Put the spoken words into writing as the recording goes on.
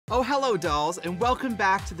Oh, hello, dolls, and welcome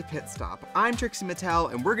back to the Pit Stop. I'm Trixie, Mateo,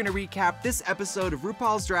 and we're gonna recap this episode of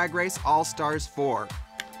RuPaul's Drag Race All-Stars 4.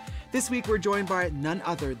 This week, we're joined by none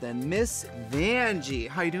other than Miss Vanjie.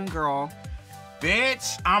 How you doing, girl?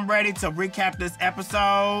 Bitch, I'm ready to recap this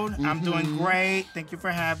episode. I'm doing great. Thank you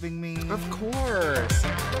for having me. Of course.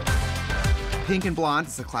 Pink and blonde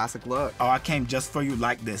is a classic look. Oh, I came just for you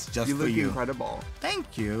like this, just You for look you. incredible.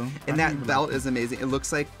 Thank you. And that belt is amazing. It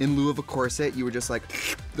looks like in lieu of a corset, you were just like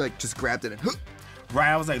just grabbed it and Right,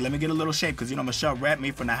 I was like, let me get a little shape, because you know Michelle read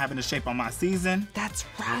me for not having a shape on my season. That's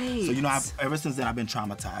right. So you know, ever since then I've been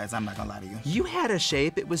traumatized. I'm not gonna lie to you. You had a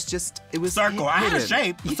shape. It was circle. I had a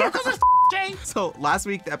shape. The circle's a shape. So last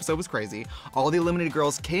week the episode was crazy. All the eliminated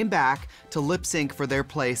girls came back to lip sync for their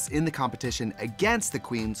place in the competition against the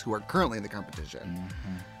queens who are currently in the competition.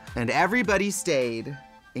 And everybody stayed,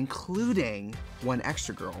 including one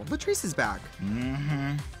extra girl. Latrice is back.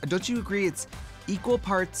 Don't you agree it's equal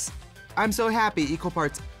parts, I'm so happy, equal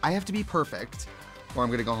parts, I have to be perfect, or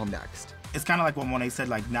I'm gonna go home next. It's kind of like when they said,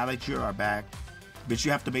 like, now that you are back, but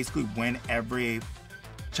you have to basically win every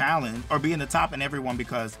challenge or be in the top in everyone,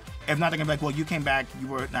 because if not, they're gonna be like, well, you came back, you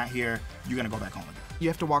were not here, you're gonna go back home again. You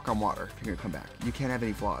have to walk on water if you're gonna come back. You can't have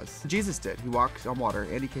any flaws. Jesus did. He walked on water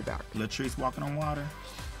and he came back. Latrice walking on water.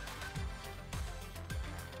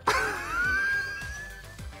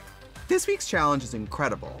 This week's challenge is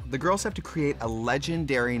incredible. The girls have to create a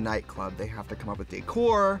legendary nightclub. They have to come up with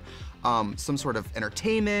decor, some sort of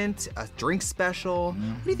entertainment, a drink special.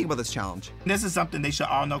 What do you think about this challenge? This is something they should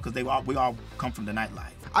all know, because we all come from the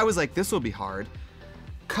nightlife. I was like, this will be hard.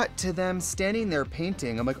 Cut to them standing there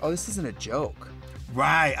painting. I'm like, oh, this isn't a joke.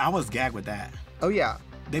 Right, I was gagged with that. Oh yeah.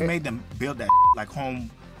 They made them build that like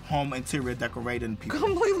home interior decorating people.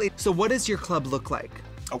 Completely. So what does your club look like?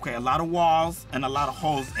 Okay, a lot of walls and a lot of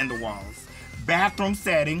holes in the walls. Bathroom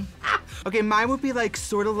setting. Okay, mine would be like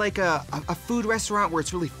sort of like a food restaurant where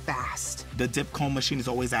it's really fast. The dip cone machine is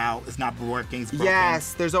always out. It's not working, it's broken.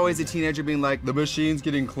 Yes, there's always a teenager being like, the machine's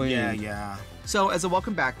getting clean. Yeah. So as a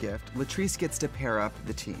welcome back gift, Latrice gets to pair up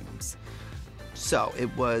the teams. So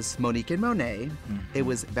it was Monique and Monet, it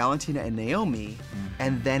was Valentina and Naomi,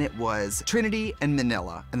 and then it was Trinity and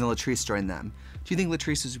Manila, and then Latrice joined them. Do you think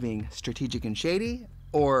Latrice was being strategic and shady,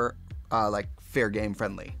 or like fair game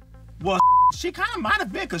friendly? Well, she kind of might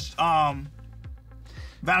have been, because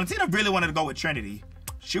Valentina really wanted to go with Trinity.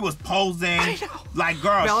 She was posing. I know. Like,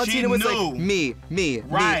 girl, Valentina was knew. Like, me.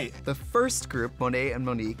 Right. The first group, Monet and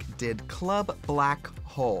Monique, did Club Black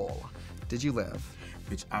Hole. Did you live?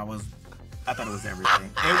 Bitch, I thought it was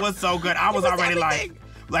everything. It was so good. I was already everything.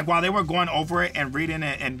 like while they were going over it and reading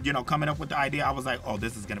it and, you know, coming up with the idea, I was like, oh,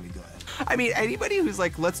 this is gonna be good. I mean, anybody who's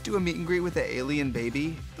like, let's do a meet and greet with the alien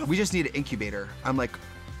baby, we just need an incubator. I'm like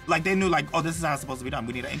they knew, like, oh, this is how it's supposed to be done.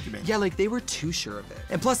 We need an incubator. Yeah, like they were too sure of it.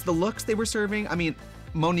 And plus the looks they were serving, I mean,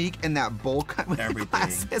 Monique in that bowl cut with the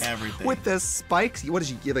glasses, with the spikes. What did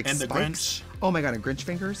she get, like and spikes? The Grinch. Oh my God, and Grinch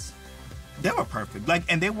fingers? They were perfect. Like,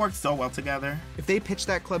 and they worked so well together. If they pitched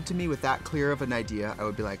that club to me with that clear of an idea, I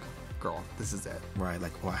would be like, girl, this is it. Right,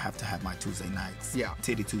 like, well, I have to have my Tuesday nights. Yeah.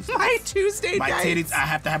 Titty Tuesdays. My Tuesday nights. Titties, I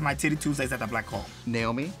have to have my Titty Tuesdays at the Black Hole.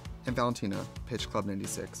 Naomi and Valentina pitched Club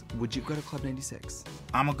 96. Would you go to Club 96?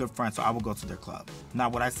 I'm a good friend, so I will go to their club. Now,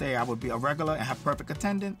 would I say I would be a regular and have perfect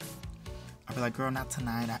attendance? I'd be like, girl, not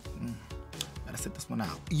tonight. Gotta sit this one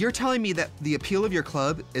out. You're telling me that the appeal of your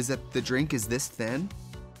club is that the drink is this thin?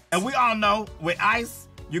 And we all know, with ice,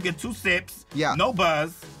 you get 2 sips, no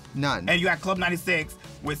buzz. None. And you got Club 96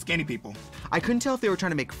 with skinny people. I couldn't tell if they were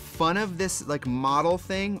trying to make fun of this like model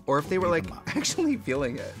thing or if they were like actually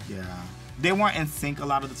feeling it. Yeah. They weren't in sync a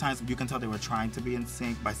lot of the times, but you can tell they were trying to be in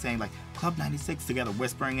sync by saying like Club 96 together,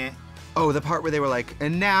 whispering it. Oh, the part where they were like,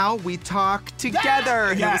 and now we talk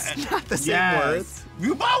together. Yeah. It was not the same words.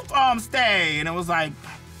 You both stay. And it was like,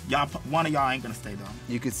 y'all, one of y'all ain't gonna stay though.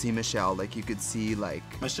 You could see Michelle, like you could see like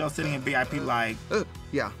Michelle sitting in VIP like,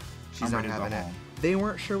 yeah, she's not having it. They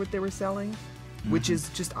weren't sure what they were selling, which is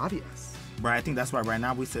just obvious. Right, I think that's why right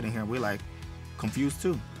now we're sitting here and we're like confused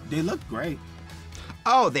too. They look great.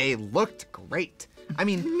 Oh, they looked great. I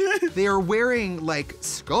mean, they are wearing like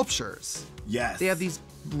sculptures. Yes. They have these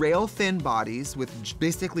rail thin bodies with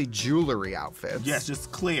basically jewelry outfits. Yes,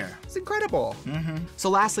 just clear. It's incredible.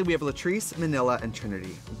 So lastly, we have Latrice, Manila, and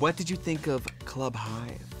Trinity. What did you think of Club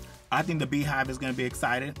Hive? I think the Beehive is gonna be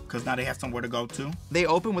excited because now they have somewhere to go to. They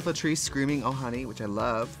open with Latrice screaming, oh honey, which I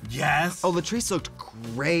love. Yes. Oh, Latrice looked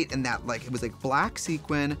great in that, like, it was like black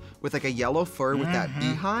sequin with like a yellow fur with that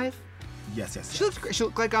beehive. Yes, yes, yes. She looked great. She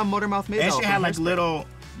looked like Motormouth Maybelle. And she had like little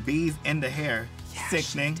bees in the hair. Yeah,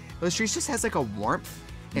 sickening. Latrice just has like a warmth,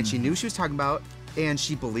 and she knew what she was talking about, and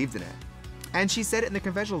she believed in it. And she said it in the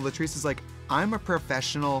confessional. Latrice is like, I'm a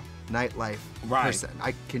professional nightlife person.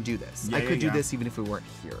 I can do this. I could do this even if we weren't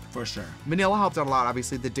here. For sure. Manila helped out a lot,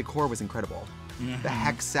 obviously. The decor was incredible. The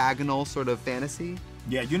hexagonal sort of fantasy.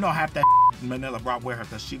 Yeah, you know half that Manila brought with her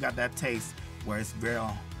because she got that taste where it's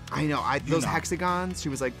real. I know. Those hexagons, she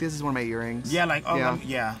was like, this is one of my earrings. Yeah, like, oh,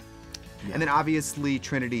 yeah. And then obviously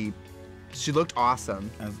Trinity, she looked awesome.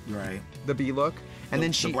 That's right. The B look. And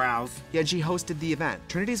then the brows. Yeah, she hosted the event.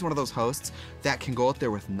 Trinity's one of those hosts that can go out there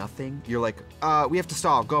with nothing. You're like, we have to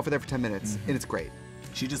stall. Go over there for 10 minutes. And it's great.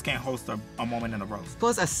 She just can't host a moment in a roast.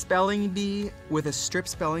 Plus a spelling bee with a strip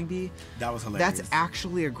spelling bee. That was hilarious. That's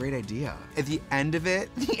actually a great idea. At the end of it,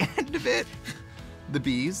 the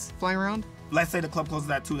bees flying around. Let's say the club closes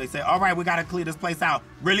at 2. They say, all right, we got to clear this place out.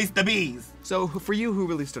 Release the bees. So for you, who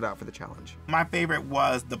really stood out for the challenge? My favorite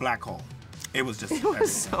was the black hole. It was just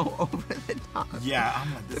so over the top. Yeah,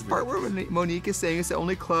 I'm like, this the part where Monique is saying it's the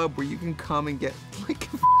only club where you can come and get like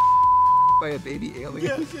by a baby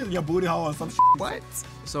alien. Yeah, your booty hole or some shit. What?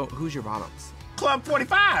 So who's your bottoms? Club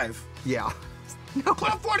 45. Yeah. No,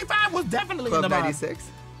 Club 45 was definitely Club in the 96.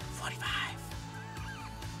 45.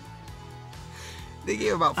 They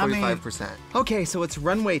gave about 45%. Okay, so it's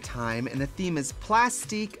runway time, and the theme is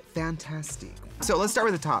Plastique Fantastique. So let's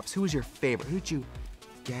start with the tops. Who was your favorite? Who did you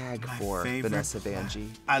gag for, Vanessa, Vanjie?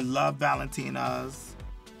 I love Valentina's.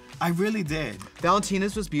 I really did.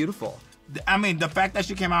 Valentina's was beautiful. I mean, the fact that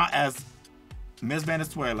she came out as Miss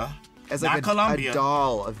Venezuela, as like like Colombia. A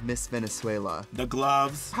doll of Miss Venezuela. The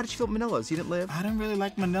gloves. How did you feel at Manila's? You didn't live? I didn't really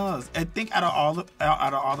like Manila's. I think out of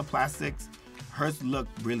all the plastics, hers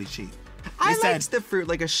looked really cheap. I liked the fruit,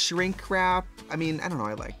 like a shrink wrap. I mean, I don't know,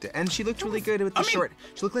 I liked it. And she looked really good with the short.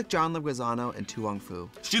 She looked like John Leguizamo and Tu Wong Fu.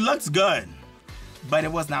 She looks good, but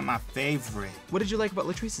it was not my favorite. What did you like about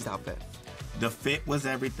Latrice's outfit? The fit was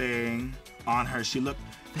everything on her. She looked...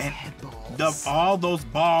 The head balls. All those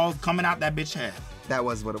balls coming out that bitch head. That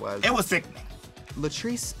was what it was. It was sickening.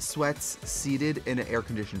 Latrice sweats seated in an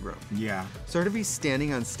air-conditioned room. Yeah. So her to be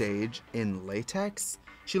standing on stage in latex,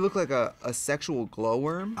 she looked like a sexual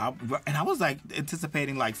glowworm. And I was like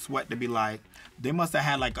anticipating like sweat to be like, they must have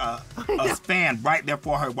had like a fan right there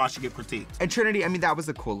for her while she get critiqued. And Trinity, I mean, that was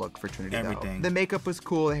a cool look for Trinity. Everything. Though. The makeup was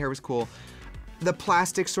cool, the hair was cool. The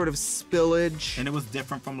plastic sort of spillage. And it was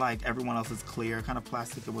different from like everyone else's clear kind of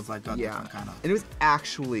plastic. It was like a different kind of. And it was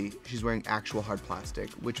actually, she's wearing actual hard plastic,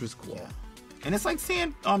 which was cool. Yeah. And it's like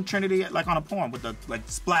seeing Trinity like on a porn with the like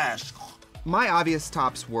splash. My obvious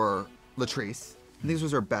tops were Latrice. I think this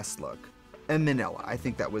was her best look. And Manila. I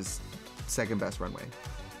think that was second best runway.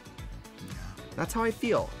 Yeah. That's how I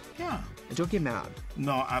feel. Yeah. And don't get mad.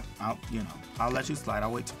 No, I'll let you slide.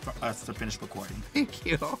 I'll wait for us to finish recording. Thank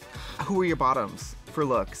you. Who were your bottoms for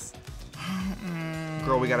looks?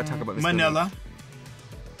 Girl, we gotta talk about this Manila.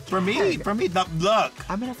 Movie. For me, the look.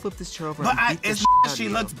 I'm gonna flip this chair over. But and beat she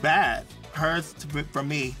looks bad. Hers, for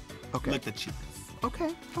me, looked the cheapest.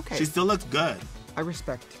 Okay. She still looks good. I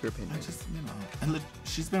respect your opinion. I just, and look,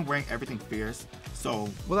 she's been wearing everything fierce. So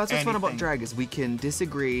well, that's what's fun about drag is we can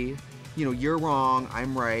disagree. You know, you're wrong,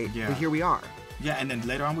 I'm right, but here we are. Yeah, and then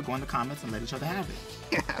later on we go in the comments and let each other have it.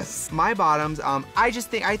 Yes. My bottoms,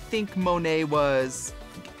 I think Monet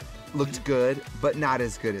looked good, but not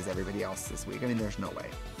as good as everybody else this week. I mean, there's no way.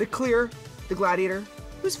 The Clear, the Gladiator,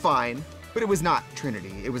 was fine, but it was not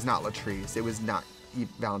Trinity. It was not Latrice. It was not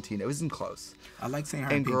Valentina. It wasn't close. I like seeing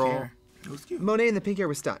her in pink hair. It was cute. Monet in the pink hair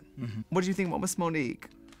was stunning. What did you think about Miss Monique?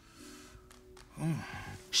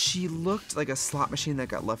 She looked like a slot machine that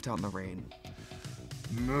got left out in the rain.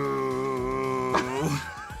 Moo.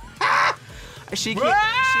 She came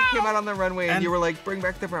out on the runway and you were like, bring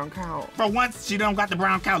back the brown cow. For once, she don't got the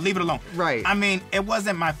brown cow. Leave it alone. Right. I mean, it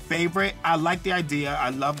wasn't my favorite. I like the idea.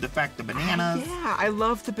 I love the fact the bananas. Yeah, I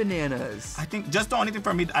love the bananas. I think just the only thing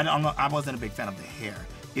for me, I wasn't a big fan of the hair.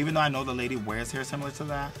 Even though I know the lady wears hair similar to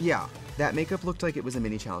that. Yeah, that makeup looked like it was a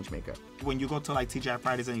mini challenge makeup. When you go to like TGI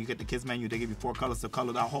Fridays and you get the kids menu, they give you 4 colors to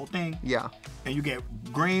color that whole thing. Yeah. And you get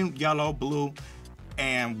green, yellow, blue,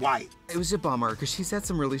 and white. It was a bummer because she's had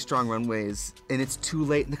some really strong runways and it's too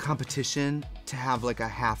late in the competition to have like a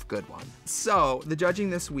half good one. So the judging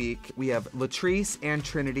this week, we have Latrice and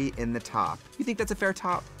Trinity in the top. You think that's a fair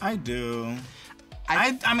top? I do.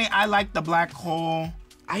 I mean, I like the black hole.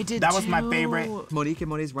 I did That was my favorite. Monique and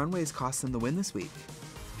Monet's runways cost them the win this week.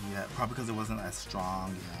 Yeah, probably because it wasn't as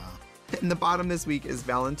strong, yeah. And the bottom this week is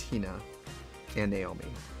Valentina and Naomi.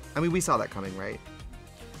 I mean, we saw that coming, right?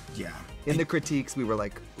 Yeah. In the critiques, we were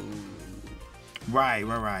like, ooh. Right.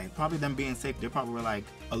 Probably them being safe, they probably were like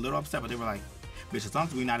a little upset, but they were like, bitch, as long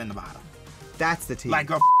as we're not in the bottom. That's the team. Like,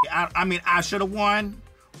 girl, I mean, I should have won,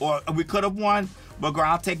 or we could have won, But girl,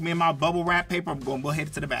 I'll take me and my bubble wrap paper. We'll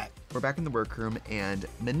head to the back. We're back in the workroom, and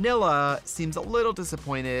Manila seems a little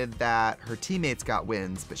disappointed that her teammates got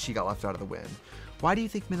wins, but she got left out of the win. Why do you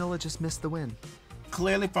think Manila just missed the win?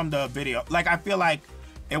 Clearly from the video, like I feel like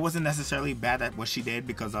it wasn't necessarily bad at what she did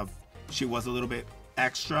because of she was a little bit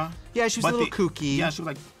extra. Yeah, she was a little kooky. Yeah, she was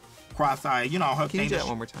like cross-eyed. You know, her Can thing. you do that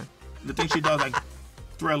one more time? The thing she does, like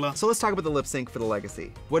Thriller. So let's talk about the lip sync for the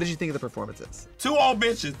Legacy. What did you think of the performances? Two old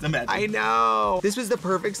bitches, imagine. I know. This was the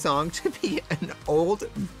perfect song to be an old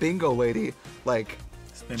bingo lady, like,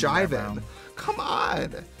 jiving. Come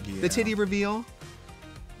on. Yeah. The titty reveal.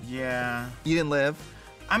 Yeah. You didn't live.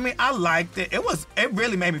 I mean, I liked it. It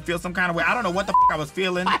really made me feel some kind of way. I don't know what the I was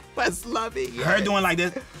feeling. I was loving it. Her doing like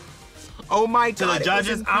this. Oh my To God. the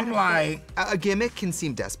judges, I'm like. A gimmick can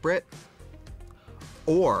seem desperate,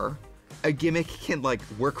 or a gimmick can like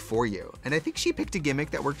work for you. And I think she picked a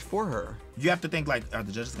gimmick that worked for her. You have to think like, are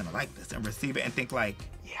the judges gonna like this and receive it and think like.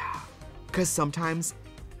 Yeah. Because sometimes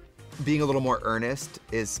being a little more earnest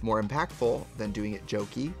is more impactful than doing it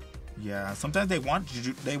jokey. Yeah, sometimes they want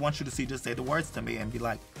you to see, just say the words to me and be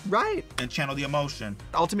like. Right. And channel the emotion.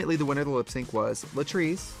 Ultimately, the winner of the lip sync was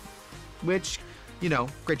Latrice, which, you know,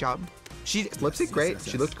 great job. She lip synced great. Yes.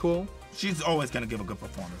 She looked cool. She's always gonna give a good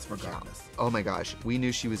performance, regardless. Yeah. Oh my gosh, we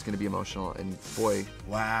knew she was gonna be emotional, and boy.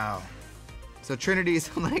 Wow. So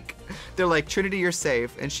Trinity's like, they're like, Trinity, you're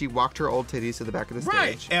safe, and she walked her old titties to the back of the stage.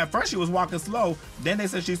 Right. And at first she was walking slow. Then they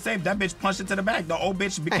said she's safe. That bitch punched into the back. The old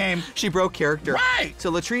bitch became. She broke character. Right.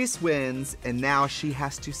 So Latrice wins, and now she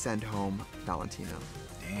has to send home Valentina.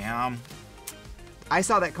 Damn. I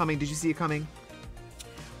saw that coming. Did you see it coming?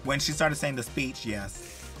 When she started saying the speech,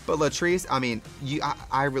 yes. But Latrice, I mean,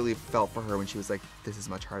 I really felt for her when she was like, this is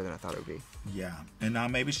much harder than I thought it would be. Yeah. And now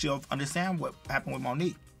maybe she'll understand what happened with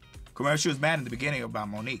Monique. Remember, she was mad in the beginning about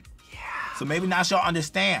Monique. Yeah. So maybe now she'll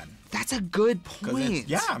understand. That's a good point.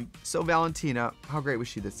 Yeah. So Valentina, how great was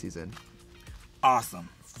she this season? Awesome.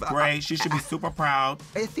 Great. She should be super proud.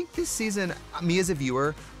 I think this season, me as a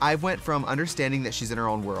viewer, I went from understanding that she's in her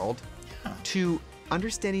own world to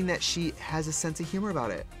understanding that she has a sense of humor about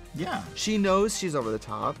it. Yeah. She knows she's over the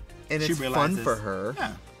top, and it's fun for her.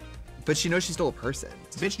 Yeah. But she knows she's still a person.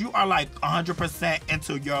 Bitch, you are like 100%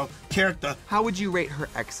 into your character. How would you rate her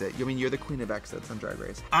exit? I mean, you're the queen of exits on Drag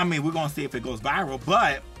Race. I mean, we're going to see if it goes viral,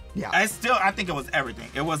 but yeah, I think it was everything.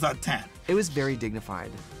 It was a 10. It was very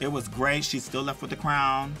dignified. It was great. She still left with the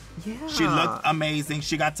crown. Yeah. She looked amazing.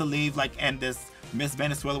 She got to leave like in this Miss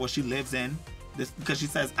Venezuela where she lives in. This because she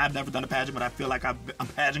says, I've never done a pageant, but I feel like I'm a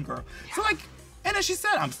pageant girl. Yeah. So like, and then she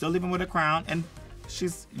said, I'm still leaving with a crown. And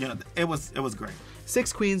she's, you know, it was great.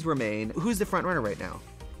 6 queens remain. Who's the front runner right now?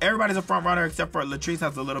 Everybody's a front runner except for Latrice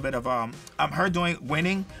has a little bit of her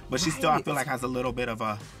winning, but she still I feel like has a little bit of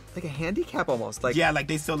a like a handicap almost. Like yeah, like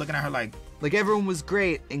they still looking at her like everyone was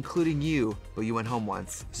great, including you, but you went home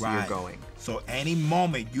once, so you're going. So any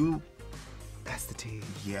moment that's the tea.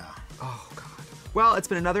 Yeah. Oh God. Well, it's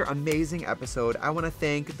been another amazing episode. I want to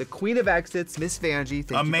thank the Queen of Exits, Miss Vanjie.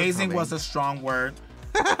 Thank amazing you for was a strong word.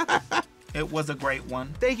 It was a great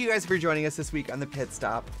one. Thank you guys for joining us this week on The Pit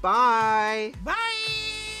Stop. Bye. Bye,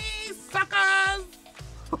 suckers.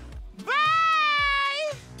 Bye.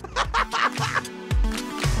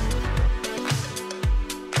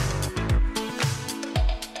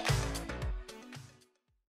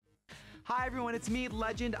 Hi everyone, it's me,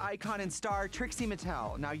 legend, icon, and star, Trixie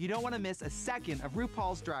Mateo. Now you don't want to miss a second of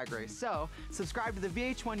RuPaul's Drag Race, so subscribe to the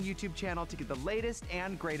VH1 YouTube channel to get the latest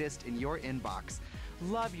and greatest in your inbox.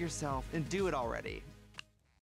 Love yourself and do it already.